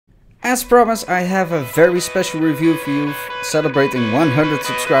As promised, I have a very special review for you celebrating 100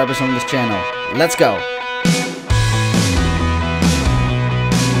 subscribers on this channel. Let's go!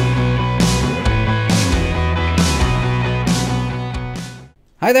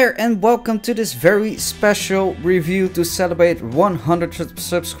 Hi there and welcome to this very special review to celebrate 100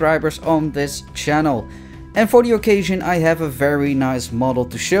 subscribers on this channel. And for the occasion I have a very nice model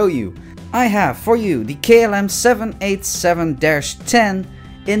to show you. I have for you the KLM 787-10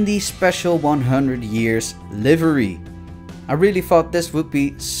 in the special 100 years livery. I really thought this would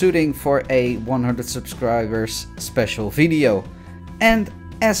be suiting for a 100 subscribers special video. And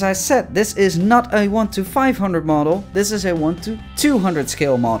as I said, this is not a 1 to 500 model, this is a 1 to 200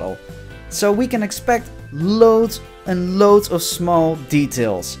 scale model. So we can expect loads and loads of small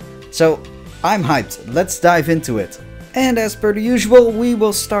details. So I'm hyped, let's dive into it. And as per the usual, we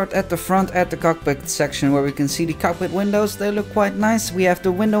will start at the front at the cockpit section where we can see the cockpit windows. They look quite nice. We have the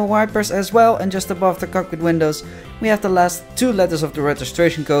window wipers as well, and just above the cockpit windows we have the last two letters of the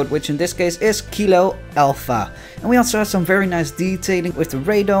registration code, which in this case is Kilo Alpha. And we also have some very nice detailing with the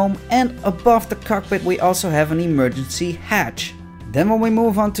radome, and above the cockpit we also have an emergency hatch. Then when we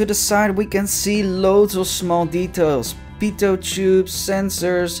move on to the side we can see loads of small details, pitot tubes,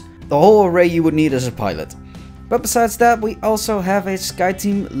 sensors, the whole array you would need as a pilot. But besides that, we also have a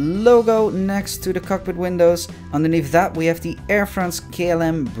SkyTeam logo next to the cockpit windows. Underneath that we have the Air France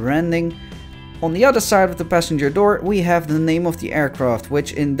KLM branding. On the other side of the passenger door we have the name of the aircraft,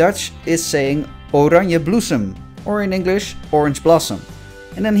 which in Dutch is saying Oranje Bloesem, or in English Orange Blossom.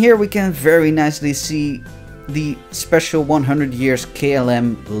 And then here we can very nicely see the special 100 years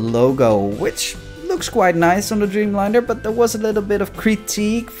KLM logo, which looks quite nice on the Dreamliner, but there was a little bit of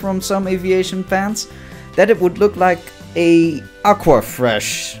critique from some aviation fans that it would look like a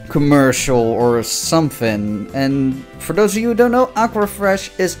Aquafresh commercial or something. And for those of you who don't know,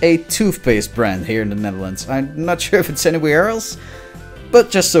 Aquafresh is a toothpaste brand here in the Netherlands. I'm not sure if it's anywhere else, but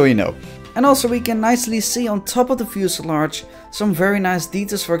just so you know. And also we can nicely see on top of the fuselage some very nice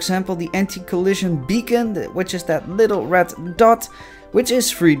details. For example, the anti-collision beacon, which is that little red dot, which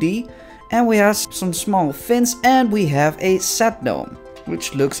is 3D. And we have some small fins, and we have a sat dome,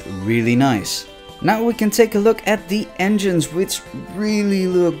 which looks really nice. Now we can take a look at the engines, which really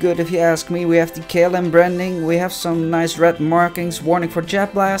look good if you ask me. We have the KLM branding, we have some nice red markings, warning for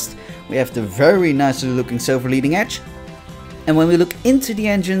jet blast. We have the very nicely looking silver leading edge. And when we look into the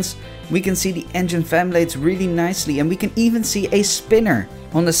engines, we can see the engine fan blades really nicely, and we can even see a spinner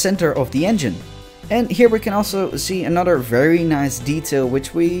on the center of the engine. And here we can also see another very nice detail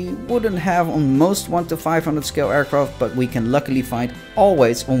which we wouldn't have on most 1 to 500 scale aircraft, but we can luckily find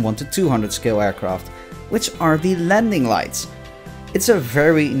always on 1 to 200 scale aircraft, which are the landing lights. It's a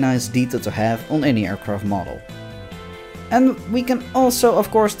very nice detail to have on any aircraft model. And we can also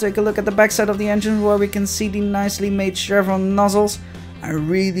of course take a look at the backside of the engine where we can see the nicely made chevron nozzles. I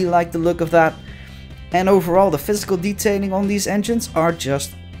really like the look of that. And overall the physical detailing on these engines are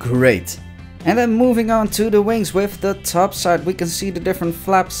just great. And then moving on to the wings, with the top side we can see the different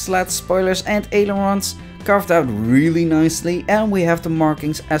flaps, slats, spoilers and ailerons carved out really nicely, and we have the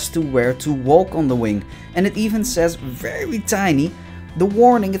markings as to where to walk on the wing, and it even says very tiny the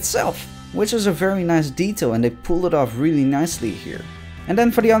warning itself, which is a very nice detail, and they pulled it off really nicely here. And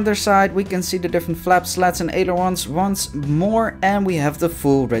then for the underside we can see the different flaps, slats and ailerons once more, and we have the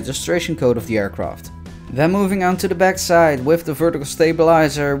full registration code of the aircraft. Then moving on to the back side with the vertical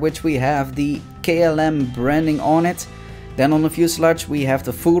stabilizer, which we have the KLM branding on it. Then on the fuselage we have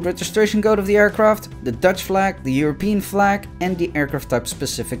the full registration code of the aircraft, the Dutch flag, the European flag and the aircraft type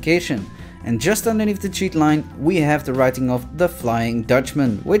specification. And just underneath the cheat line we have the writing of the Flying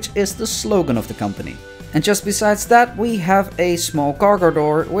Dutchman, which is the slogan of the company. And just besides that we have a small cargo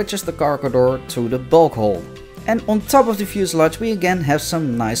door, which is the cargo door to the bulk hold. And on top of the fuselage we again have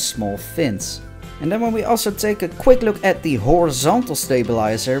some nice small fins. And then when we also take a quick look at the horizontal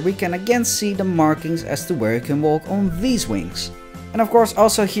stabilizer, we can again see the markings as to where you can walk on these wings. And of course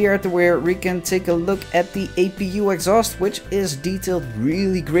also here at the rear we can take a look at the APU exhaust, which is detailed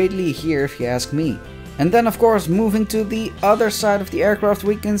really greatly here if you ask me. And then of course moving to the other side of the aircraft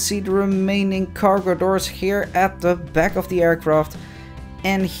we can see the remaining cargo doors here at the back of the aircraft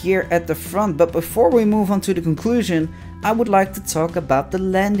and here at the front. But before we move on to the conclusion, I would like to talk about the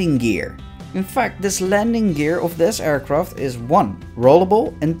landing gear. In fact, this landing gear of this aircraft is 1.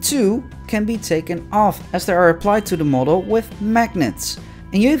 rollable and 2. can be taken off, as they are applied to the model with magnets.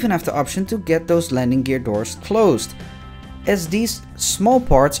 And you even have the option to get those landing gear doors closed, as these small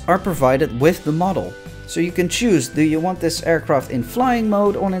parts are provided with the model. So you can choose, do you want this aircraft in flying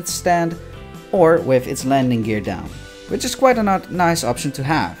mode on its stand or with its landing gear down, which is quite a nice option to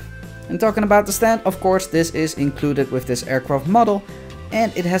have. And talking about the stand, of course this is included with this aircraft model,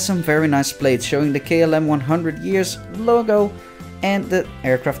 and it has some very nice plates showing the KLM 100 years logo and the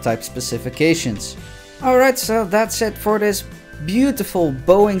aircraft type specifications. Alright, so that's it for this beautiful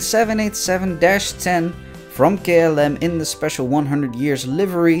Boeing 787-10 from KLM in the special 100 years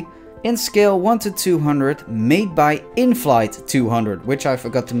livery in scale 1:200, made by In-Flight 200, which I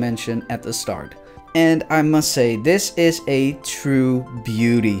forgot to mention at the start. And I must say, this is a true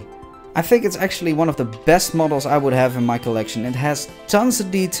beauty. I think it's actually one of the best models I would have in my collection. It has tons of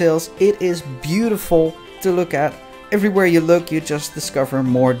details, it is beautiful to look at. Everywhere you look, you just discover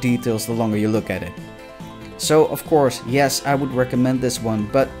more details the longer you look at it. So of course, yes, I would recommend this one,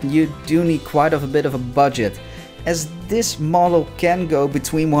 but you do need quite a bit of a budget, as this model can go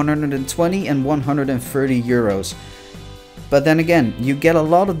between 120 and 130 euros. But then again, you get a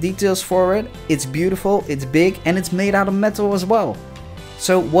lot of details for it, it's beautiful, it's big, and it's made out of metal as well.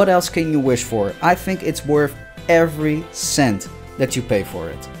 So what else can you wish for? I think it's worth every cent that you pay for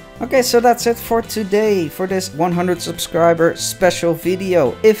it. Okay, so that's it for today, for this 100 subscriber special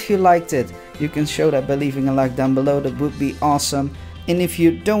video. If you liked it, you can show that by leaving a like down below, that would be awesome. And if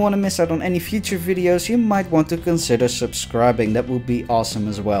you don't want to miss out on any future videos, you might want to consider subscribing, that would be awesome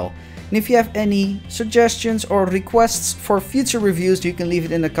as well. And if you have any suggestions or requests for future reviews, you can leave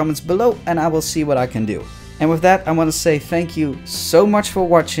it in the comments below and I will see what I can do. And with that, I want to say thank you so much for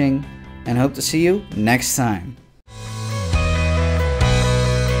watching and hope to see you next time.